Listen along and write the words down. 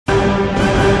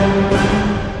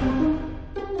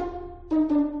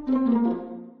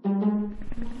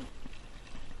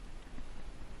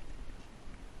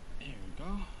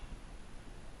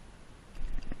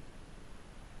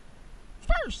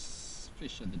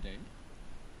today.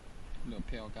 Little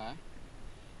pale guy.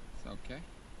 It's okay.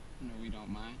 We don't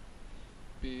mind.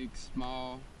 Big,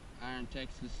 small,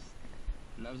 IronTexas,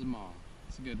 loves them all.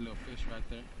 It's a good little fish right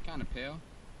there. Kind of pale,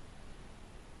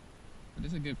 but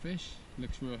it's a good fish.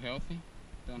 Looks real healthy.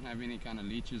 Don't have any kind of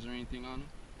leeches or anything on him.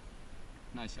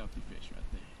 Nice healthy fish right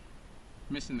there.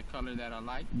 Missing the color that I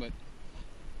like, but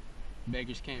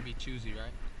beggars can't be choosy,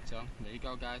 right? So there you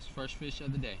go, guys. First fish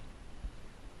of the day.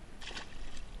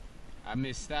 I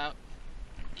missed out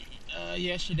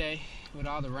yesterday with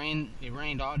all the rain. It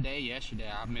rained all day yesterday.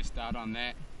 I missed out on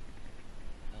that.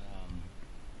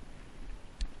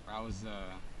 I was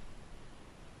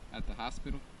at the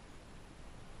hospital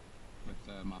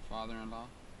with my father-in-law,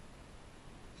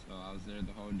 so I was there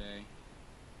the whole day,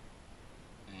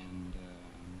 and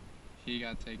he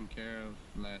got taken care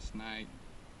of last night.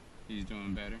 He's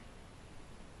doing better,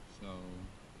 so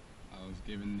I was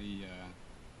given the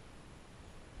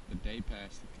day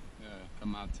pass to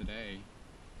come out today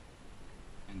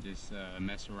and just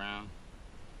mess around.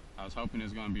 I was hoping it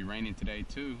was going to be raining today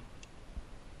too,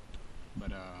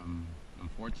 but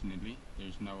unfortunately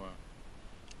there's no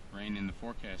rain in the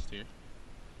forecast here.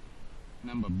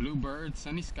 Nothing but bluebirds,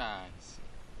 sunny skies.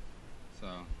 So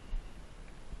I'm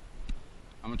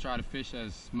gonna try to fish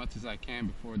as much as I can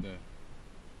before the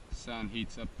sun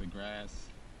heats up the grass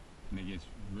and it gets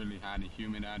really hot and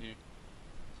humid out here.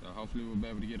 So hopefully we'll be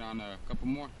able to get on a couple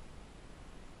more.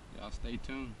 Y'all stay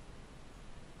tuned.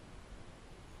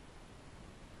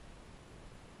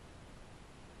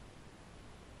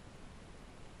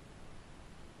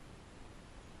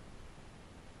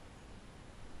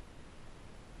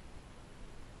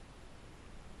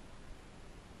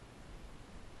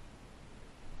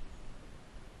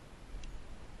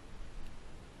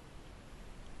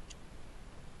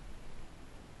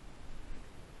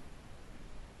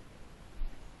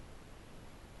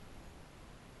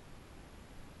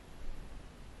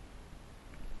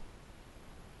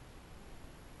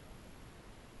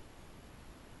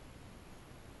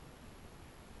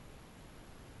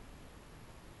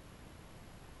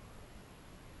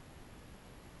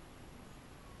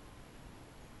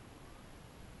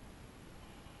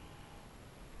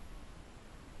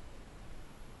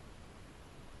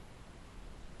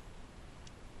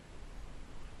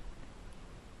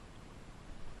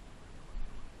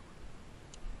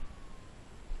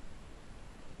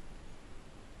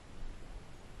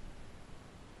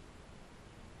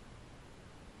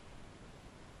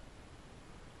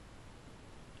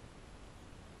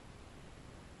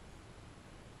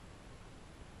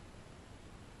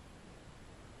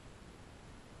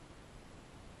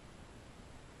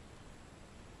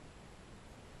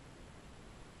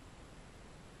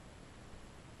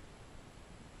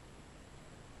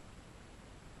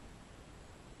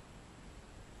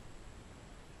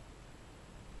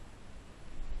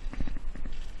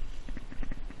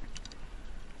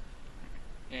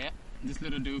 Yeah, this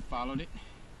little dude followed it.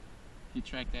 He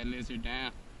tracked that lizard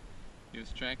down. He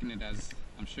was tracking it as,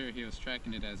 I'm sure he was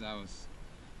tracking it as I was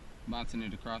bouncing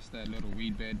it across that little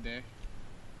weed bed there.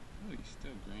 Oh, he's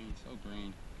still green, so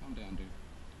green. Calm down, dude.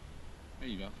 There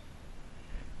you go.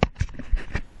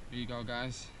 There you go,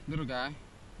 guys. Little guy,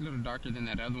 a little darker than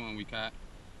that other one we caught.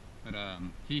 But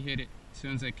he hit it as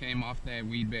soon as it came off that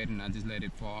weed bed, and I just let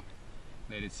it fall,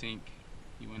 let it sink.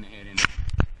 He went ahead and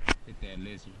hit that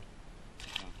lizard.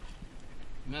 So,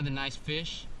 another nice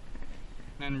fish.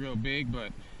 Nothing real big,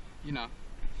 but you know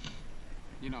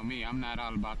me, I'm not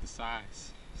all about the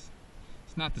size.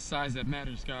 It's not the size that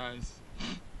matters, guys.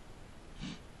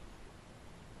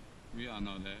 We all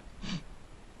know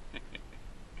that.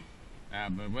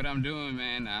 But what I'm doing,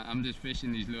 man, I'm just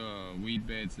fishing these little weed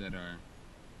beds that are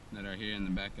here in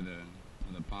the back of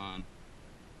the pond,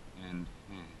 and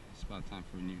it's about time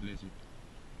for a new lizard.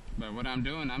 But what I'm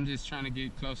doing, I'm just trying to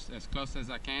get as close as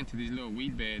I can to these little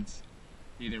weed beds,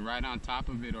 either right on top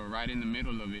of it or right in the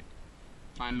middle of it.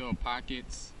 Find little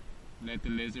pockets, let the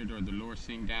lizard or the lure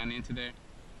sink down into there,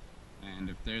 and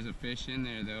if there's a fish in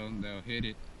there, they'll hit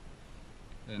it.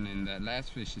 And in that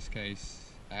last fish's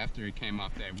case, after it came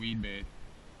off that weed bed,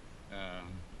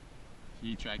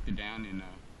 he tracked it down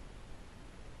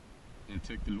and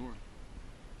took the lure.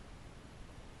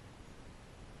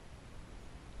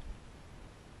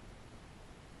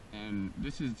 And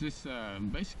this is just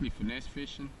basically finesse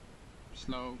fishing,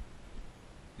 slow,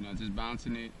 just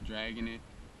bouncing it, dragging it,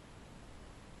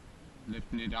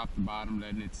 lifting it off the bottom,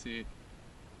 letting it sit,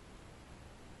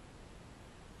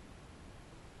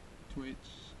 twitch,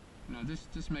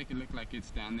 just make it look like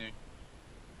it's down there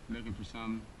looking for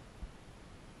something.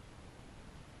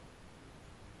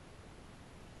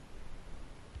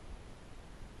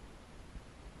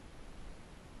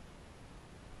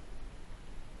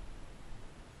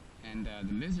 And the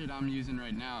lizard I'm using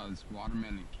right now is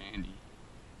watermelon candy.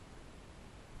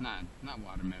 Not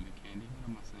watermelon candy, what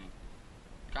am I saying?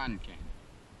 Cotton candy.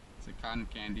 It's a cotton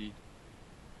candy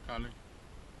color.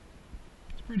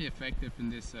 It's pretty effective in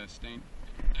this stain.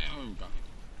 Oh god.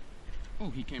 Oh,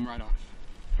 he came right off.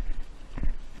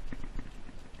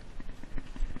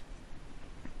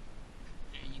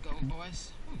 There you go,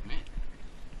 boys. Oh man.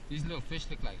 These little fish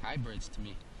look like hybrids to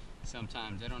me.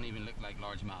 Sometimes they don't even look like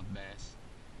largemouth bass.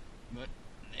 But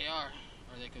they are.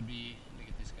 Or they could be. Look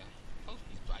at this guy. Oh,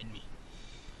 he's biting me.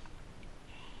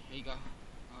 There you go.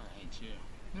 Alright, chill.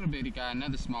 Little bitty guy,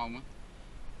 another small one.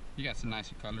 He got some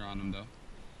nicer color on him though.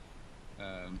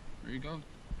 There you go.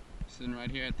 Sitting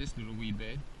right here at this little weed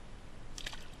bed.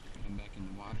 Put him back in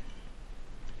the water.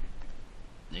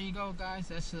 There you go, guys.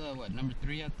 That's what, number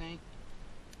 3, I think.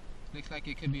 Looks like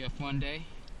it could be a fun day.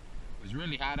 It's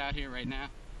really hot out here right now.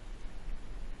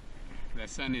 That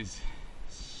sun is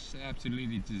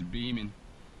absolutely just beaming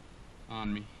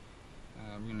on me.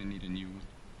 We're gonna need a new one.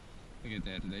 Look at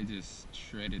that. They just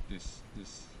shredded this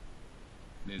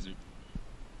lizard.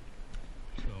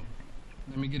 So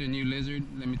let me get a new lizard.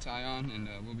 Let me tie on, and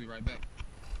we'll be right back.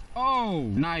 Oh,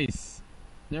 nice.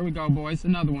 There we go, boys.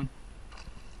 Another one.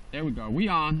 There we go. We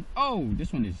on. Oh,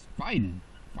 this one is fighting.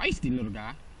 Feisty little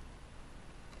guy.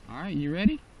 All right, you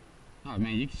ready? Oh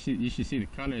man, you should see the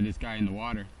color of this guy in the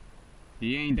water.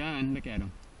 He ain't done. Look at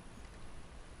him.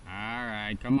 All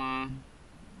right, come on.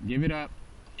 Give it up.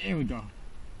 There we go.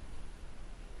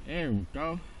 There we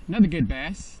go. Another good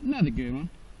bass. Another good one.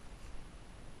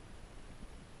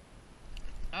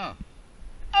 Oh.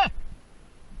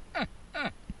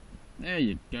 There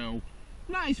you go.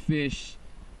 Nice fish.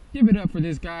 Give it up for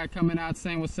this guy coming out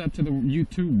saying what's up to the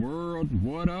YouTube world.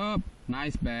 What up?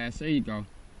 Nice bass. There you go.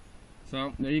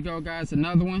 So, there you go, guys.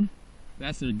 Another one.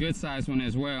 That's a good size one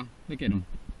as well. Look at him.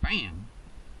 Bam.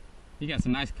 He got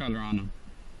some nice color on him.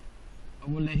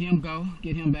 We'll let him go.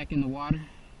 Get him back in the water.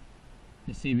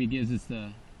 Let's see if he gives us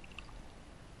the...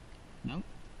 Nope.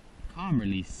 Calm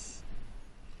release.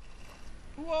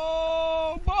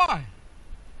 Whoa, boy!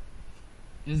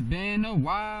 It's been a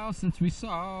while since we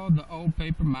saw the old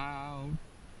paper mouth.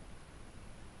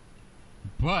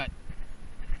 But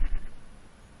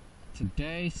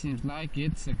today seems like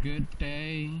it's a good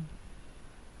day.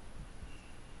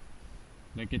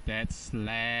 Look at that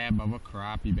slab of a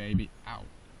crappie, baby. Ow.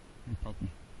 Don't poke me.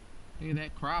 Look at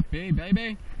that crappie,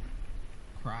 baby.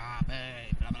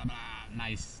 Crappie. Blah, blah, blah.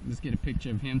 Nice. Let's get a picture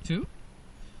of him, too.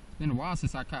 It's been a while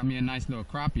since I caught me a nice little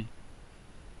crappie.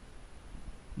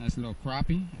 Nice little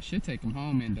crappie. I should take him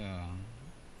home and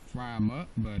fry him up,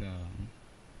 but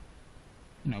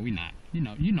you know, we not. You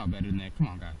know better than that. Come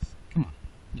on, guys. Come on.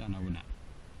 Y'all know we're not.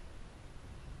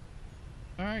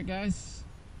 Alright, guys.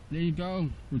 There you go.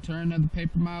 Return of the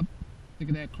paper mouth. Look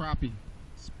at that crappie.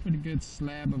 It's a pretty good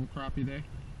slab of a crappie there.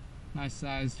 Nice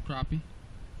sized crappie.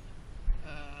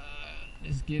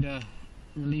 Let's get a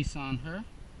release on her.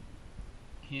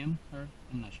 Him, her,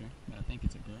 I'm not sure, but I think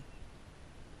it's a girl.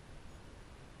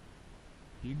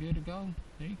 You good to go?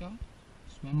 There you go.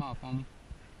 Swim off, homie.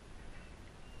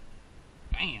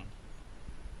 Bam!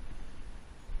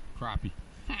 Crappie.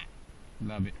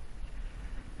 Love it.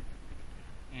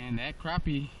 And that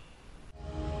crappie